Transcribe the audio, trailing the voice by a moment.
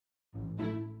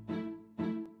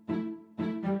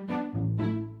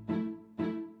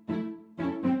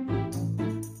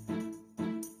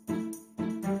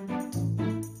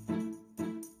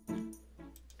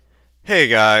Hey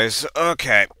guys,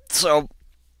 okay, so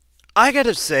I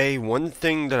gotta say, one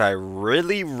thing that I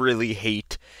really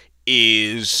hate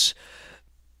is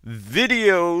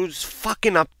videos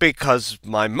fucking up because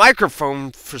my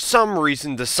microphone, for some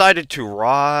reason, decided to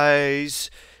rise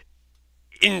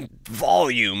in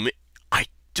volume. I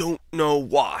don't know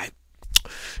why.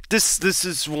 This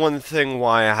is one thing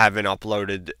why I haven't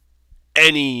uploaded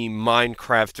any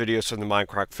Minecraft videos from the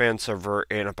Mindcrack Fan Server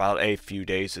in about a few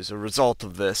days as a result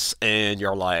of this, and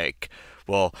you're like,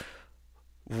 well,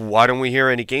 why don't we hear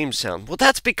any game sound? Well,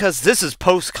 that's because this is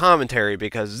post commentary,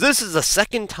 because this is the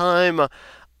second time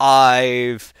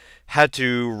I've had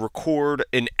to record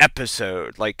an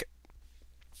episode. Like,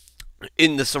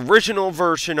 in this original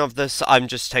version of this, I'm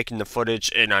just taking the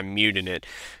footage and I'm muting it.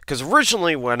 Because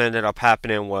originally, what ended up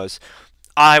happening was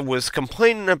I was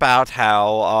complaining about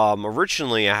how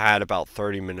originally I had about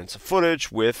 30 minutes of footage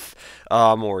with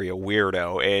Oreo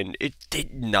Weirdo, and it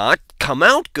did not come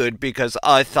out good because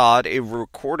I thought it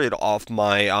recorded off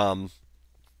my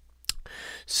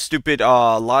stupid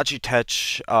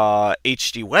Logitech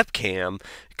HD webcam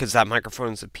because that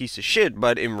microphone's a piece of shit.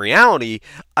 But in reality,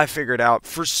 I figured out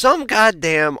for some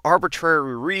goddamn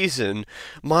arbitrary reason,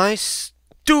 my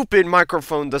stupid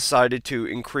microphone decided to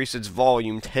increase its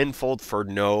volume tenfold for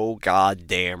no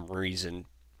goddamn reason.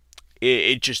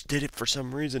 It just did it for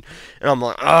some reason. And I'm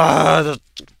like,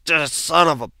 the son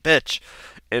of a bitch.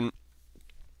 And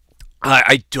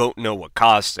I don't know what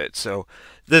caused it. So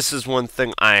this is one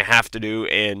thing I have to do.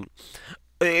 And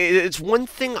it's one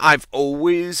thing I've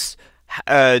always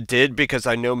did because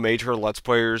I know major Let's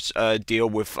Players deal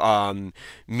with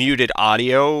muted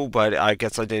audio, but I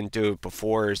guess I didn't do it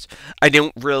before. Is I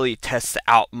don't really test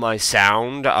out my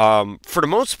sound. For the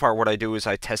most part, what I do is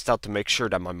I test out to make sure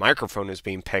that my microphone is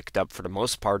being picked up for the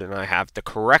most part, and I have the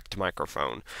correct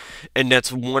microphone. And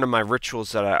that's one of my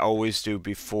rituals that I always do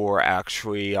before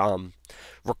actually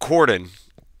recording.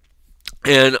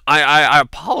 And I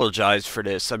apologize for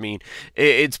this. I mean,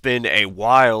 it's been a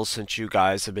while since you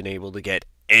guys have been able to get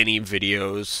any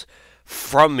videos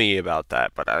from me about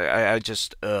that, but I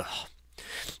just, ugh.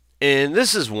 And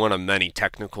this is one of many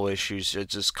technical issues that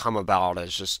just come about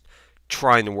as just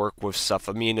trying to work with stuff.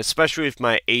 I mean, especially with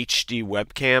my HD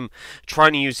webcam,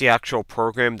 trying to use the actual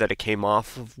program that it came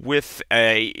off with,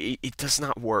 it does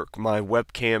not work. My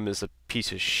webcam is a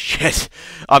piece of shit.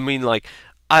 I mean, like,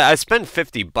 I spent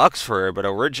 $50 for it, but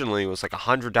originally it was like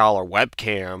 $100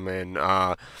 webcam, and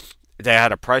they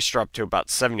had a price drop to about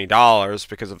 $70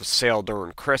 because of a sale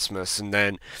during Christmas, and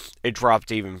then it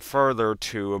dropped even further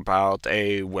to about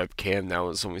a webcam that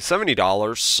was only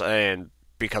 $70, and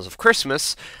because of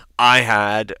Christmas, I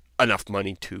had enough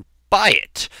money to buy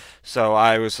it. So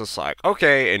I was just like,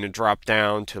 okay, and it dropped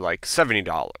down to like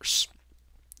 $70.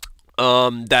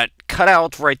 That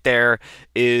cutout right there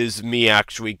is me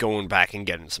actually going back and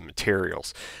getting some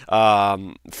materials.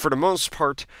 For the most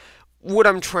part, what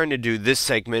I'm trying to do this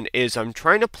segment is I'm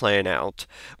trying to plan out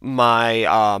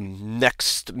my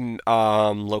next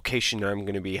location that I'm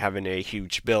going to be having a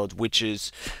huge build, which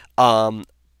is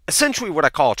essentially what I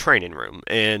call a training room,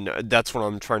 and that's what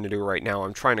I'm trying to do right now.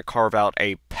 I'm trying to carve out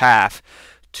a path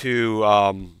to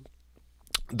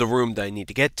the room that I need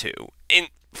to get to. And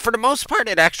for the most part,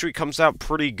 it actually comes out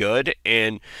pretty good,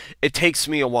 and it takes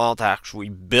me a while to actually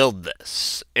build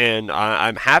this. And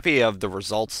I'm happy of the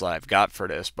results that I've got for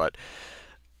this, but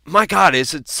my god,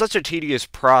 is it such a tedious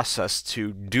process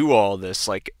to do all this.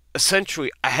 Like,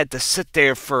 essentially, I had to sit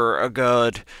there for a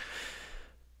good...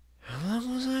 How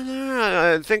long was I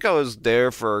there? I think I was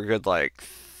there for a good, like,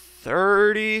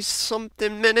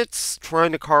 30-something minutes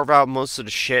trying to carve out most of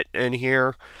the shit in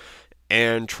here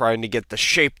and trying to get the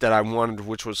shape that I wanted,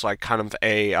 which was like kind of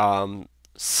a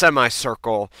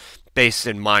semicircle based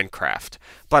in Minecraft.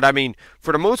 But I mean,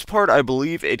 for the most part, I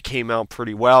believe it came out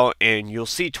pretty well, and you'll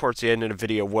see towards the end of the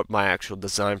video what my actual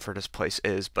design for this place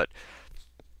is. But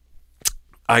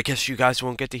I guess you guys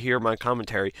won't get to hear my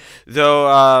commentary,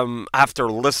 though. After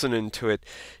listening to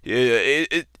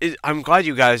it, I'm glad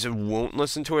you guys won't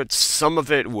listen to it. Some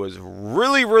of it was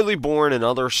really boring, and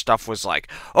other stuff was like,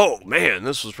 "Oh man,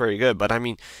 this was pretty good." But I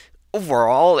mean,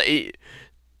 overall,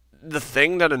 the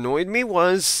thing that annoyed me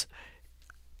was,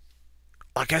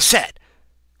 like I said,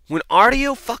 when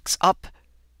audio fucks up,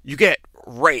 you get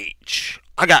rage.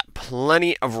 I got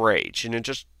plenty of rage, and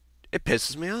it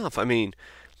pisses me off. I mean,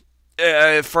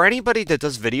 for anybody that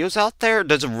does videos out there,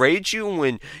 does it rage you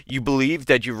when you believe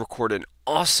that you record an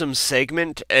awesome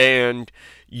segment and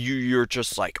you're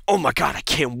just like, oh my god, I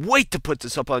can't wait to put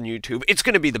this up on YouTube. It's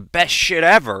going to be the best shit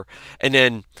ever. And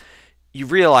then you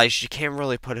realize you can't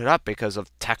really put it up because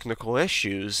of technical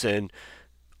issues, and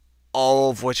all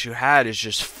of what you had is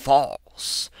just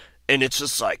false. And it's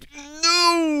just like,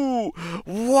 no!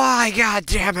 Why? God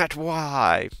damn it,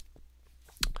 why?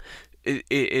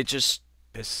 It just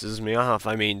pisses me off.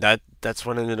 I mean, that's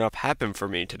what ended up happening for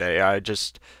me today.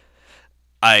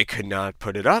 I could not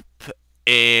put it up,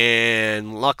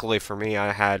 and luckily for me,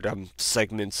 I had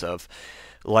segments of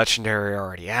Legendary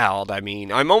already out. I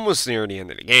mean, I'm almost near the end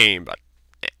of the game, but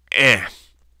eh.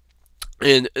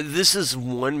 And this is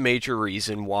one major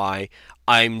reason why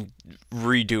I'm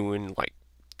redoing, like,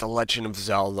 The Legend of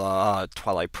Zelda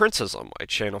Twilight Princess on my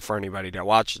channel for anybody that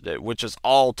watches it, which is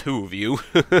all two of you.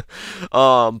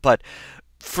 But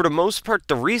for the most part,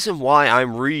 the reason why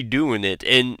I'm redoing it,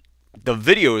 and the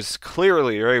video is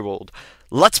clearly labeled,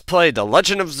 Let's Play The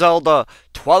Legend of Zelda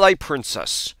Twilight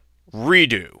Princess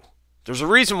Redo. There's a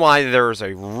reason why there's a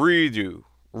redo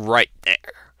right there.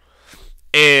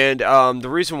 And the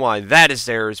reason why that is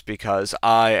there is because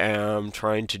I am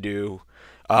trying to do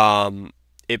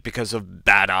it because of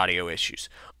bad audio issues.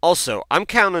 Also, I'm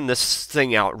counting this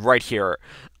thing out right here.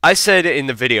 I said in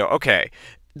the video, okay,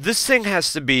 this thing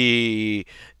has to be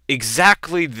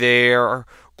exactly there,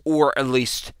 or at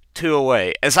least 2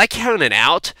 away. As I count it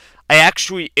out, I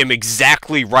actually am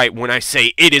exactly right when I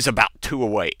say it is about 2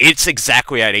 away. It's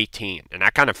exactly at 18, and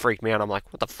that kind of freaked me out. I'm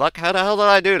like, what the fuck? How the hell did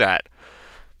I do that?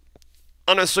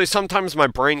 Honestly, sometimes my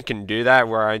brain can do that,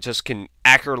 where I just can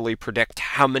accurately predict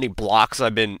how many blocks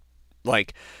I've been,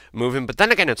 like, moving. But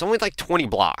then again, it's only like 20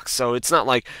 blocks, so it's not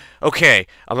like, okay,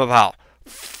 I'm about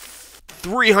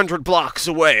 300 blocks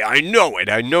away. I know it.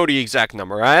 I know the exact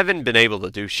number. I haven't been able to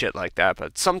do shit like that,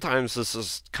 but sometimes this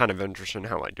is kind of interesting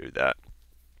how I do that.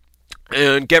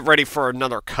 And get ready for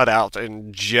another cutout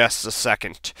in just a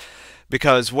second,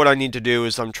 because what I need to do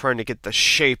is I'm trying to get the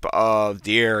shape of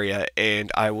the area, and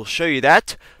I will show you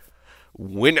that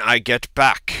when I get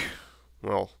back.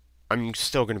 Well, I'm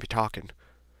still going to be talking.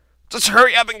 Just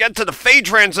hurry up and get to the fade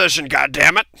transition,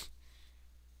 goddammit!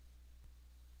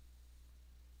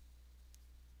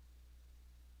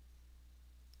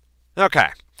 Okay,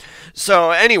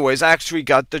 so anyways, I actually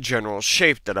got the general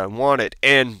shape that I wanted,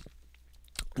 and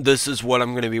this is what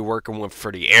I'm going to be working with for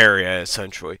the area,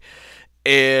 essentially.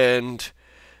 And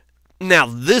now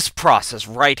this process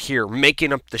right here,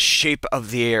 making up the shape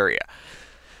of the area,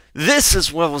 this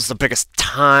is what was the biggest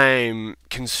time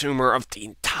consumer of the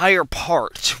entire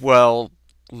part. Well,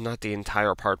 not the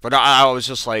entire part, but I was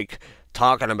just like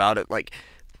talking about it. Like,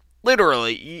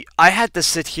 literally, I had to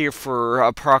sit here for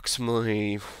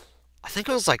approximately, I think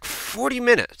it was like 40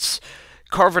 minutes,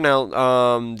 carving out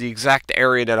the exact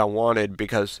area that I wanted,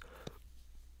 because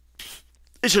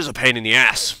it's just a pain in the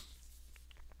ass.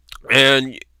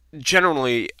 And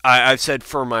generally, I've said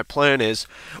for my plan is,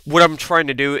 what I'm trying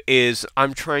to do is,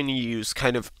 I'm trying to use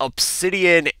kind of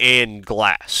obsidian and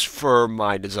glass for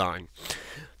my design.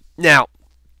 Now,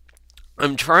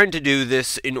 I'm trying to do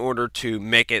this in order to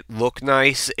make it look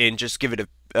nice and just give it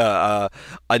a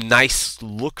nice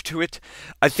look to it.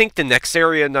 I think the next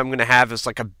area that I'm going to have is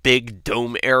like a big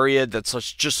dome area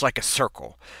that's just like a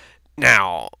circle.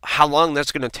 Now, how long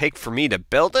that's going to take for me to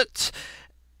build it?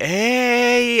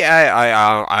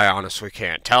 I honestly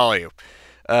can't tell you.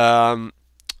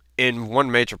 And one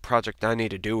major project I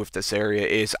need to do with this area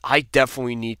is I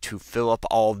definitely need to fill up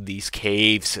all of these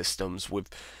cave systems with,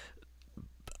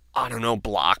 I don't know,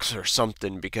 blocks or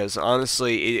something, because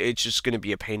honestly, it's just going to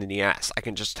be a pain in the ass. I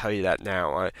can just tell you that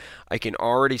now. I can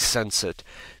already sense it.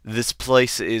 This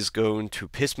place is going to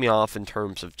piss me off in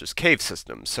terms of just cave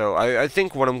systems. So I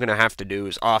think what I'm going to have to do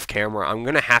is, off camera, I'm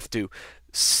going to have to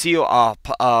seal up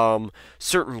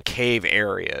certain cave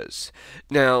areas.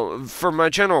 Now, for my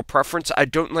general preference, I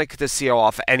don't like to seal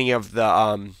off any of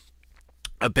the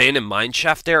abandoned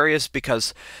mineshaft areas,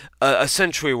 because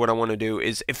essentially what I want to do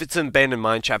is, if it's an abandoned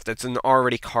mineshaft, that's an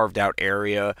already carved out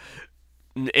area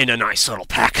in a nice little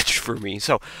package for me,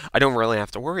 so I don't really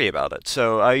have to worry about it.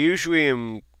 So I usually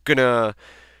am gonna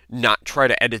not try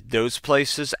to edit those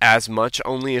places as much,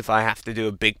 only if I have to do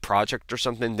a big project or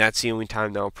something. That's the only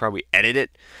time that I'll probably edit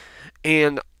it.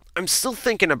 And I'm still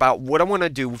thinking about what I want to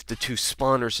do with the 2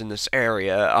 spawners in this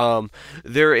area.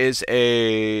 There is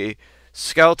a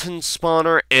skeleton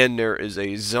spawner and there is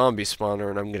a zombie spawner,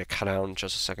 and I'm going to cut out in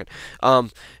just a second.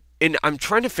 And I'm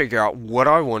trying to figure out what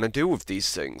I want to do with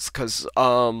these things, because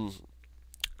in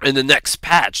the next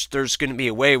patch, there's going to be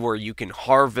a way where you can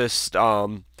harvest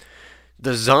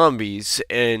the zombies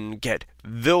and get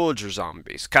villager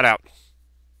zombies. Cut out.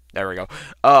 There we go.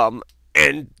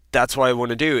 And that's what I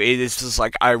want to do. It is just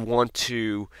like, I want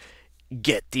to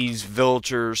get these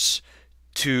villagers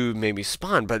to maybe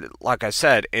spawn, but like I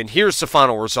said, and here's the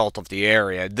final result of the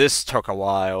area. This took a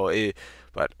while.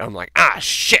 But I'm like, ah,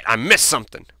 shit, I missed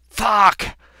something.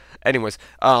 Fuck. Anyways,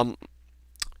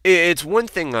 it's one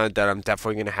thing that I'm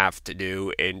definitely going to have to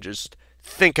do and just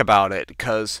think about it,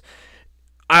 because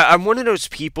I'm one of those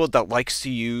people that likes to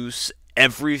use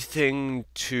everything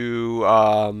to,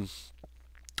 what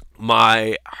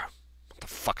the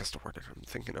fuck is the word that I'm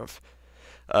thinking of?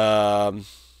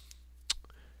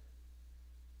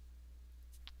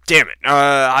 Damn it.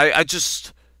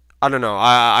 I don't know.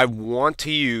 I want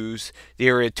to use the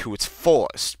area to its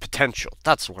fullest potential.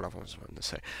 That's what I was wanting to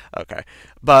say. Okay.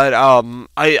 But,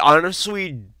 I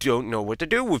honestly don't know what to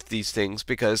do with these things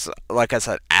because, like I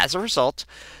said, as a result,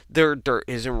 there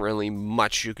isn't really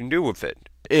much you can do with it.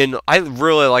 And I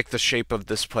really like the shape of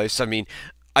this place. I mean,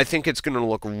 I think it's going to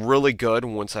look really good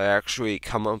once I actually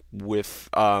come up with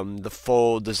the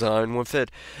full design with it.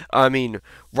 I mean,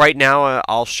 right now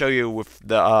I'll show you with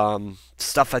the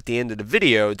stuff at the end of the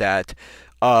video that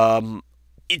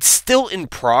it's still in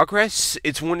progress.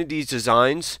 It's one of these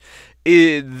designs.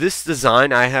 This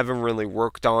design I haven't really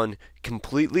worked on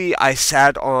completely. I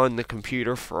sat on the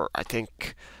computer for, I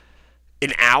think,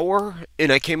 an hour,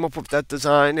 and I came up with that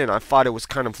design, and I thought it was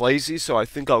kind of lazy, so I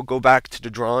think I'll go back to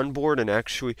the drawing board and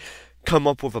actually come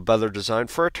up with a better design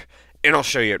for it, and I'll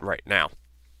show you it right now.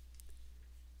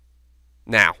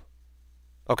 Now.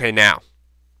 Okay, now.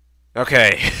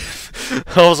 Okay.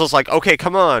 I was just like, okay,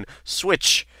 come on,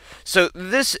 switch. So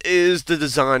this is the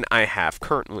design I have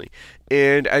currently,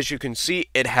 and as you can see,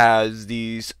 it has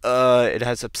these, it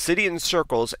has obsidian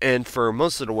circles, and for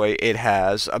most of the way, it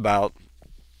has about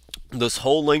this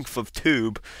whole length of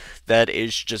tube that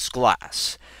is just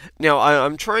glass. Now,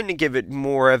 I'm trying to give it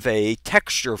more of a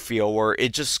texture feel where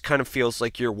it just kind of feels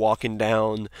like you're walking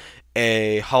down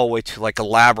a hallway to like a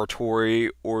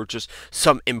laboratory or just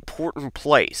some important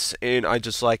place, and I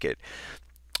just like it.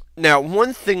 Now,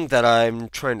 one thing that I'm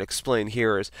trying to explain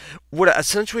here is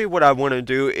essentially what I want to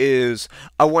do is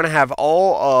I want to have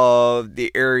all of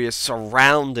the areas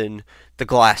surrounding the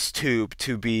glass tube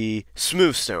to be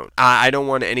smooth stone. I don't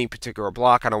want any particular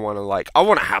block. I don't want to I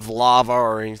want to have lava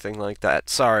or anything like that.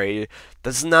 Sorry,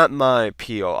 that's not my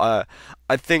appeal.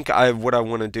 I think what I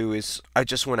want to do is I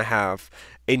just want to have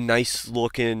a nice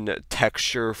looking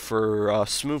texture for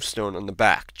smooth stone on the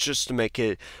back, just to make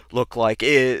it look like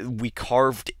we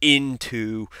carved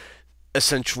into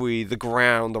essentially the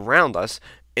ground around us,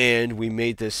 and we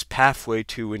made this pathway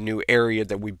to a new area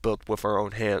that we built with our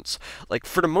own hands. Like,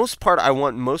 for the most part, I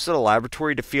want most of the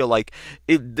laboratory to feel like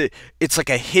it's like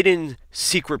a hidden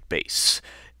secret base,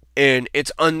 and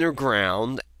it's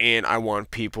underground, and I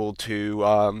want people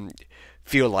to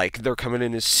feel like they're coming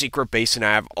in a secret base, and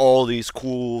I have all these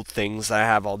cool things. I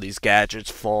have all these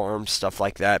gadgets, farms, stuff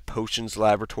like that, potions,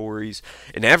 laboratories,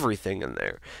 and everything in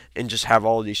there, and just have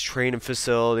all these training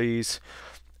facilities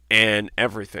and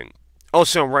everything.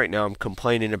 Also, right now I'm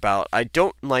complaining about, I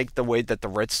don't like the way that the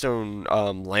redstone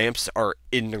lamps are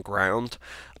in the ground.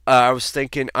 I was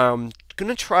thinking I'm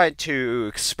gonna try to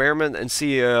experiment and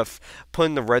see if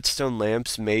putting the redstone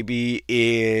lamps maybe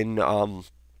in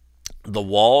the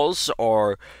walls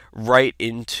or right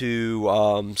into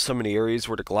some of the areas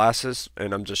where the glass is,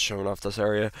 and I'm just showing off this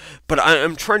area. But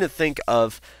I'm trying to think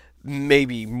of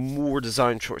maybe more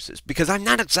design choices because I'm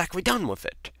not exactly done with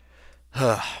it.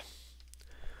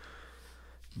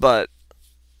 But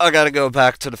I gotta go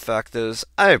back to the fact is,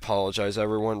 I apologize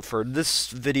everyone for this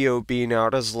video being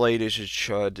out as late as it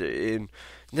should. And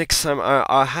next time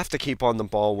I have to keep on the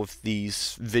ball with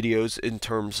these videos in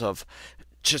terms of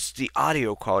just the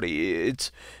audio quality.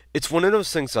 It's one of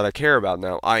those things that I care about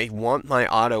now. I want my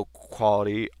audio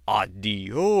quality, I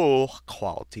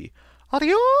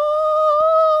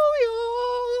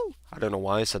don't know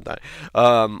why I said that.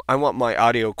 I want my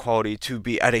audio quality to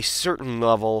be at a certain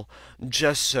level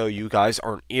just so you guys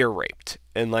aren't ear raped.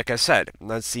 And like I said,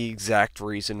 that's the exact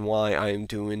reason why I am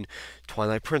doing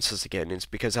Twilight Princess again. It's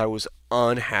because I was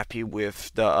unhappy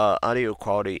with the audio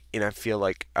quality, and I feel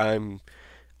like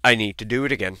I need to do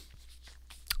it again.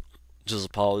 Just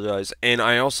apologize. And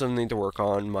I also need to work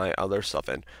on my other stuff.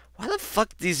 And why the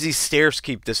fuck does these stairs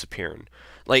keep disappearing?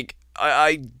 Like,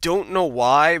 I don't know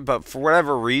why, but for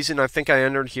whatever reason, I think I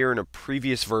entered here in a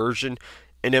previous version,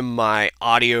 and then my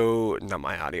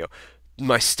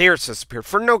stairs disappeared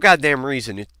for no goddamn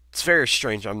reason. It's very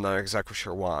strange. I'm not exactly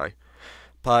sure why.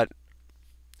 But,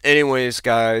 anyways,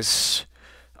 guys,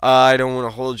 I don't want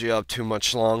to hold you up too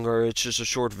much longer. It's just a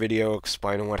short video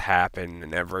explaining what happened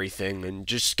and everything, and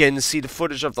just getting to see the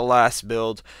footage of the last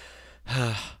build.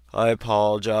 I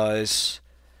apologize.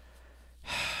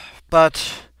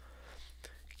 But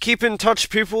keep in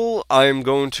touch, people. I am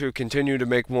going to continue to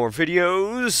make more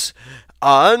videos,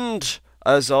 and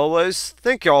As always,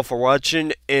 thank y'all for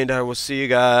watching, and I will see you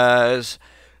guys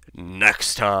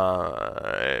next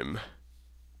time.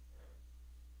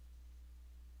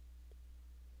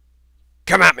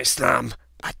 Come at me, slime.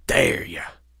 I dare ya.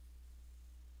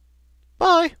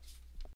 Bye.